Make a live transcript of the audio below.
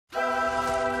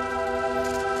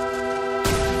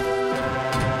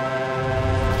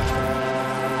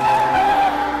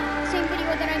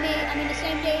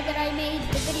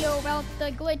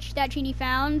glitch that Cheney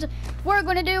found, we're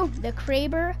gonna do the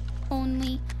Kraber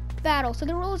only battle. So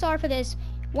the rules are for this: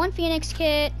 1 Phoenix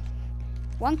kit,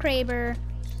 1 Kraber,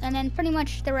 and then pretty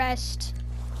much the rest.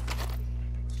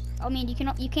 I mean, you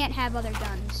can't have other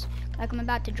guns. Like I'm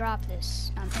about to drop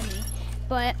this thingy.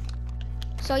 But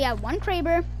so yeah, 1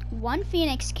 Kraber, 1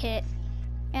 Phoenix kit,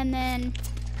 and then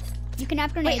you can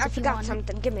have grenades. Wait, I if you forgot want.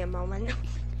 something. Give me a moment.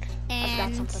 I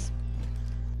forgot something.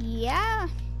 Yeah,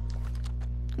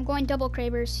 I'm going double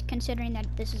Krabers, considering that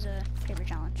this is a Kraber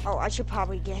challenge. Oh, I should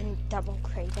probably get him double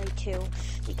Kraber too,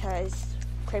 because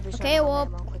Kraber's Okay, well,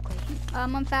 ammo quickly.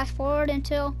 I'm fast forward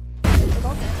until.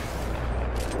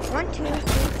 1, 2, 3,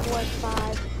 4,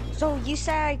 5. So you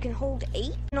said I can hold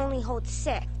 8 and only hold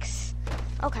 6.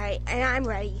 Okay, and I'm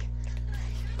ready.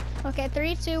 Okay,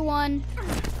 3, 2, 1,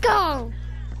 go!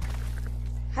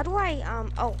 How do I,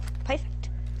 oh, perfect.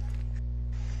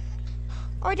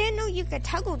 Oh, I didn't know you could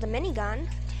toggle the minigun.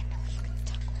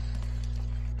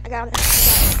 I gotta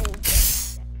hold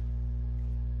this.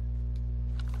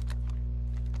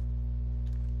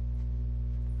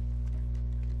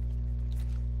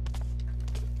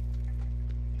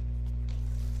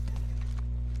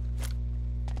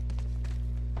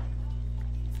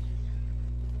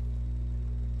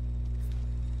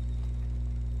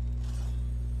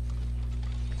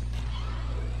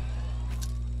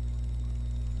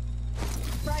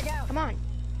 Frag out. Come on.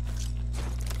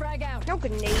 Frag out. No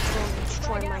grenades will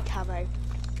destroy my cover.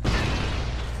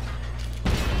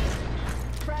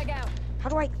 Frag out. How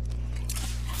do I?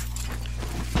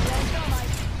 Throwing thermite.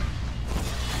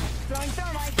 Throwing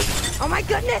thermite. Oh my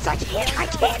goodness, I can't,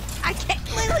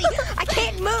 Lily, I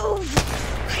can't move.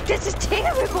 This is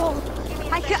terrible.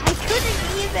 I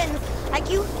couldn't even, like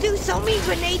you threw so many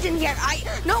grenades in here. I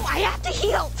have to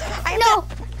heal. No!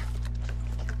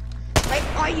 Wait,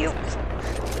 are you?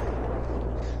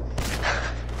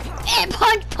 And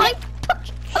punch! What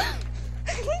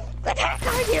the heck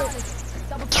are you?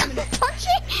 Punching!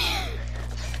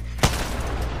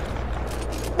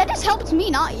 That just helps me,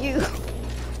 not you.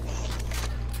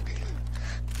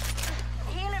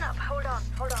 Healing up. Hold on.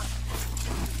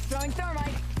 Throwing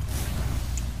thermite.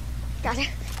 Gotta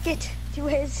get to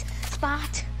his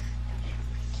spot.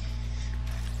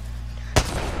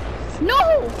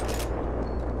 No!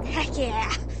 Heck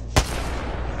yeah.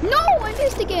 No, I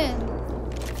missed again.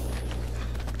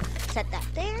 Set that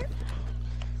there.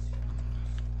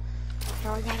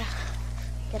 Now I gotta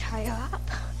get higher up.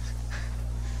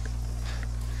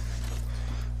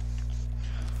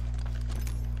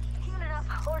 Healing up.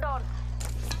 Hold on.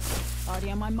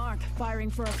 Already on my mark.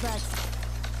 Firing for effect.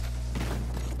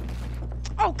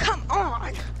 Oh, come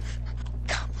on.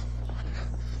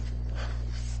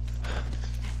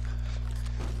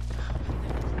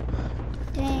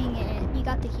 Dang it, you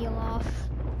got the heal off.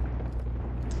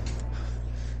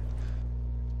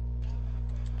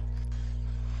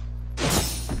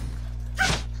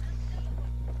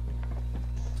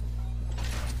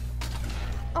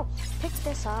 Oh, pick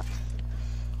this up.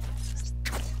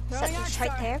 Set this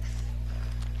right there.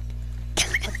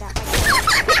 Put that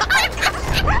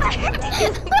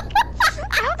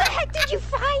How the heck did you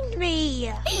find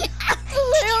me?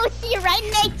 Literally right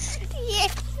next to you.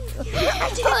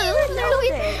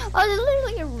 I was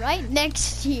literally right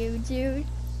next to you, dude.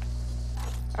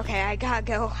 Okay, I gotta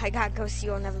go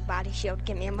steal another body shield.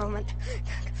 Give me a moment.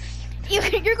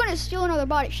 You're gonna steal another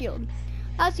body shield.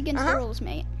 That's against the rules,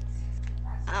 mate.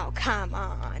 Oh, come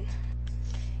on.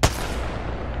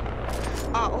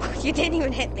 Oh, you didn't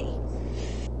even hit me.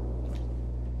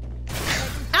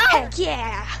 Ow! Heck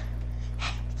yeah!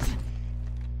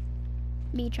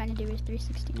 Me trying to do his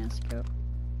 360 no scope.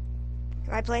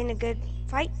 Am I playing a good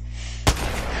fight?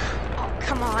 Oh,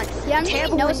 come on. Yeah, I'm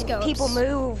terrible no when scopes. people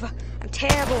move. I'm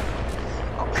terrible.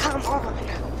 Oh, come on.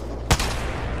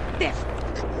 Biff.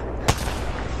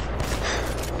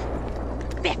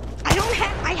 Biff,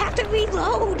 I have to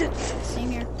reload.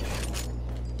 Same here.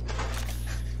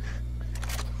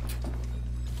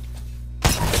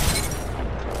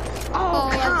 Oh,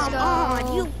 come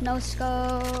on. You. No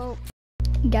scope.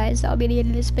 Guys, that'll be the end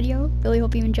of this video. Really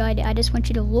hope you enjoyed it. I just want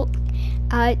you to look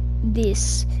at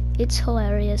this. It's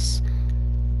hilarious.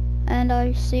 And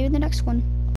I'll see you in the next one.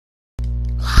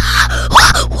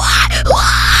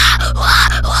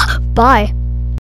 Bye.